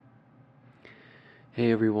Hey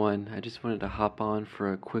everyone, I just wanted to hop on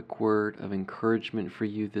for a quick word of encouragement for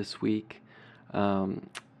you this week. Um,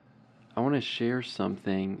 I want to share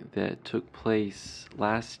something that took place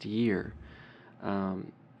last year.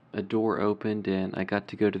 Um, a door opened and I got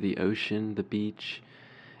to go to the ocean, the beach,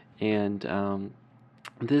 and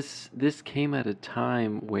this came at a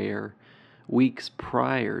time where weeks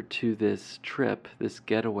prior to this trip, this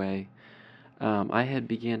getaway, I had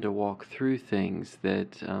began to walk through things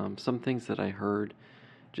that some things that I heard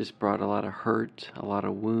just brought a lot of hurt, a lot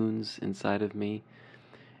of wounds inside of me.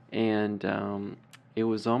 And it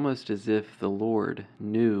was almost as if the Lord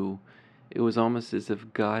knew, it was almost as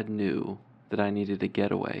if God knew that I needed a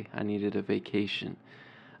getaway. I needed a vacation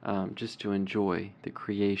just to enjoy the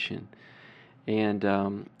creation. And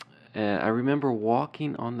I remember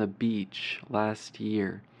walking on the beach last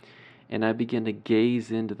year, and I began to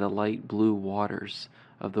gaze into the light blue waters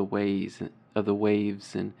of the waves,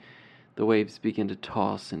 and the waves begin to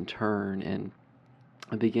toss and turn, and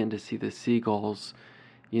I began to see the seagulls,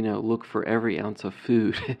 look for every ounce of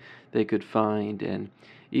food they could find, and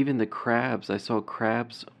even the crabs. I saw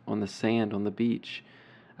crabs on the sand on the beach,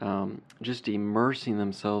 just immersing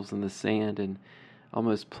themselves in the sand and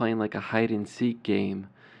almost playing like a hide and seek game.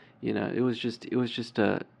 It was just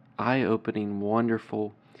a eye-opening,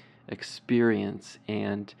 wonderful experience.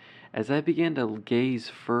 And as I began to gaze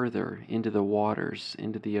further into the waters,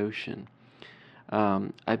 into the ocean,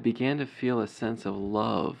 I began to feel a sense of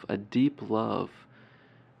love, a deep love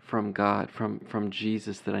from God, from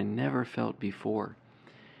Jesus that I never felt before.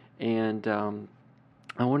 And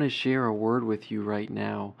I want to share a word with you right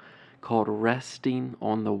now called resting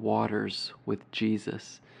on the waters with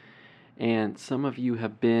Jesus. And some of you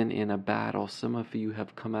have been in a battle. Some of you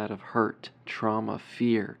have come out of hurt, trauma,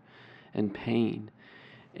 fear, and pain.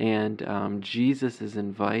 And Jesus is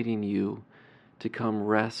inviting you to come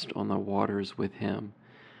rest on the waters with Him.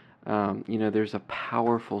 There's a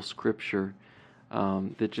powerful scripture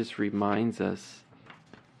that just reminds us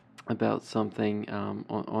about something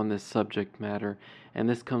on this subject matter. And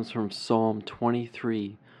this comes from Psalm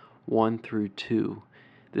 23, 1 through 2.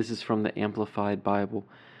 This is from the Amplified Bible.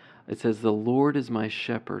 It says, "The Lord is my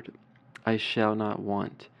shepherd, I shall not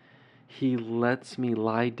want. He lets me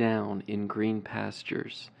lie down in green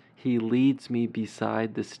pastures. He leads me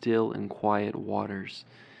beside the still and quiet waters."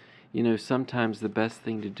 Sometimes the best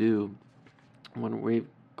thing to do when we've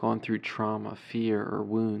gone through trauma, fear, or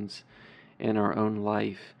wounds in our own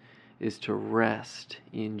life is to rest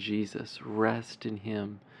in Jesus, rest in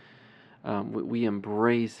Him. We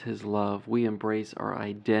embrace His love. We embrace our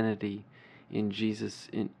identity in Jesus,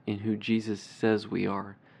 in who Jesus says we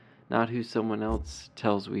are, not who someone else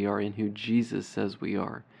tells we are, in who Jesus says we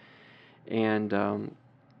are. And, a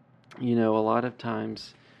lot of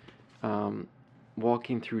times,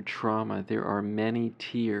 walking through trauma, there are many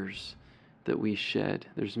tears that we shed.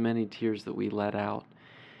 There's many tears that we let out.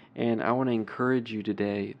 And I want to encourage you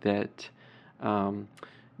today that don't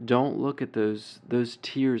look at those. Those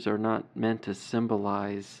tears are not meant to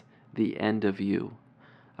symbolize the end of you.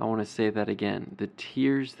 I want to say that again. The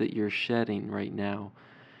tears that you're shedding right now,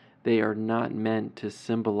 they are not meant to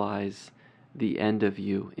symbolize the end of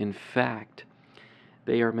you. In fact,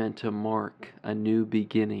 they are meant to mark a new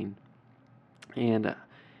beginning. And,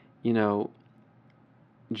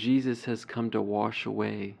 Jesus has come to wash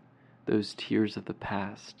away those tears of the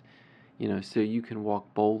past, so you can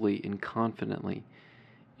walk boldly and confidently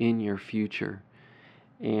in your future.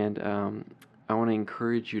 And I want to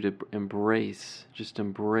encourage you to just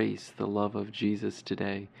embrace the love of Jesus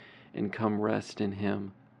today and come rest in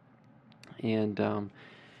Him. And, a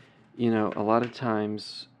lot of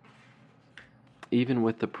times, even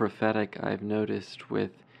with the prophetic, I've noticed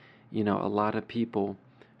with, a lot of people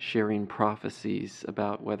sharing prophecies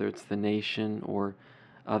about whether it's the nation or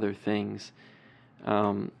other things.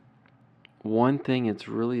 One thing it's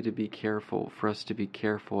really for us to be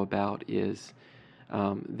careful about is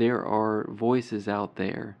there are voices out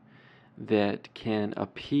there that can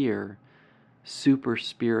appear super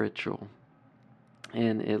spiritual,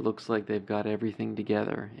 and it looks like they've got everything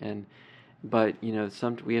together. But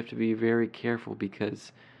we have to be very careful,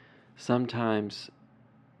 because sometimes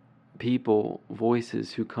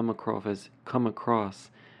voices who come across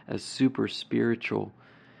as super spiritual,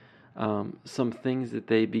 some things that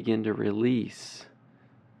they begin to release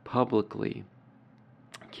publicly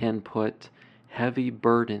can put heavy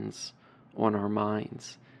burdens on our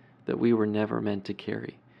minds that we were never meant to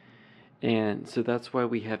carry. And so that's why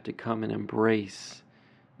we have to come and embrace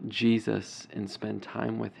Jesus and spend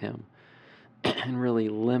time with Him and really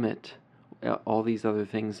limit all these other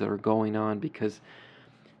things that are going on, because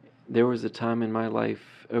there was a time in my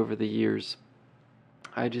life over the years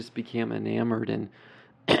I just became enamored and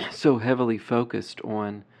so heavily focused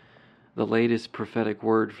on the latest prophetic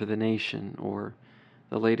word for the nation, or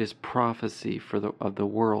the latest prophecy of the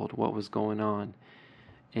world, what was going on.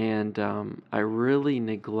 And I really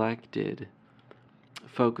neglected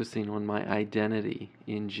focusing on my identity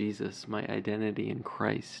in Jesus, my identity in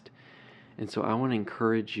Christ. And so I want to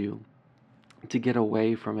encourage you to get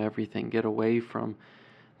away from everything, get away from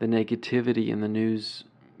the negativity in the news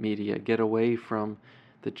media, get away from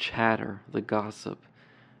the chatter, the gossip,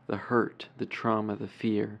 the hurt, the trauma, the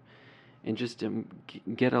fear, and just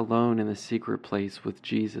get alone in the secret place with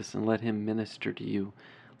Jesus and let Him minister to you.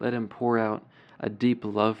 Let Him pour out a deep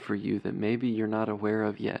love for you that maybe you're not aware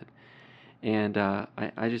of yet. And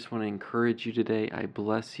I just want to encourage you today. I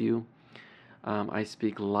bless you. I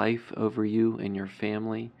speak life over you and your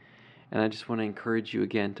family. And I just want to encourage you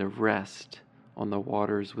again to rest on the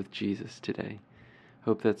waters with Jesus today.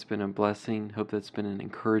 Hope that's been a blessing. Hope that's been an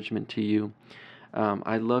encouragement to you.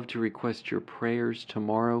 I'd love to request your prayers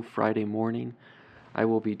tomorrow, Friday morning. I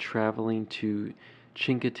will be traveling to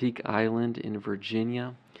Chincoteague Island in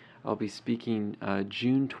Virginia. I'll be speaking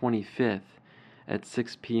June 25th at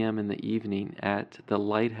 6 p.m. in the evening at the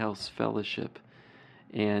Lighthouse Fellowship,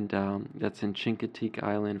 and that's in Chincoteague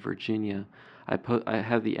Island, Virginia. I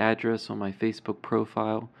have the address on my Facebook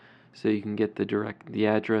profile, so you can get the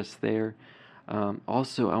address there.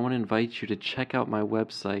 Also, I want to invite you to check out my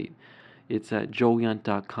website. It's at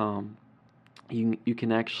joelyunt.com. You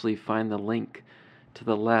can actually find the link to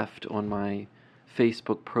the left on my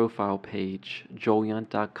Facebook profile page,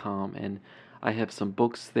 joelyunt.com, and I have some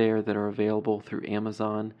books there that are available through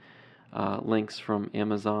Amazon, links from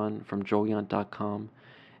Amazon, from joelyunt.com,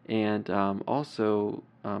 and also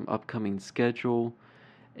upcoming schedule.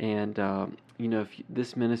 And if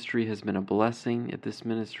this ministry has been a blessing, if this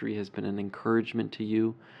ministry has been an encouragement to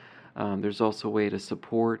you, there's also a way to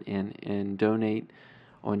support and donate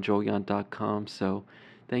on joelyunt.com. So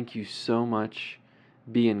thank you so much.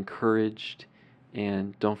 Be encouraged,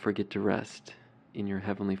 and don't forget to rest in your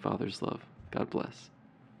Heavenly Father's love. God bless.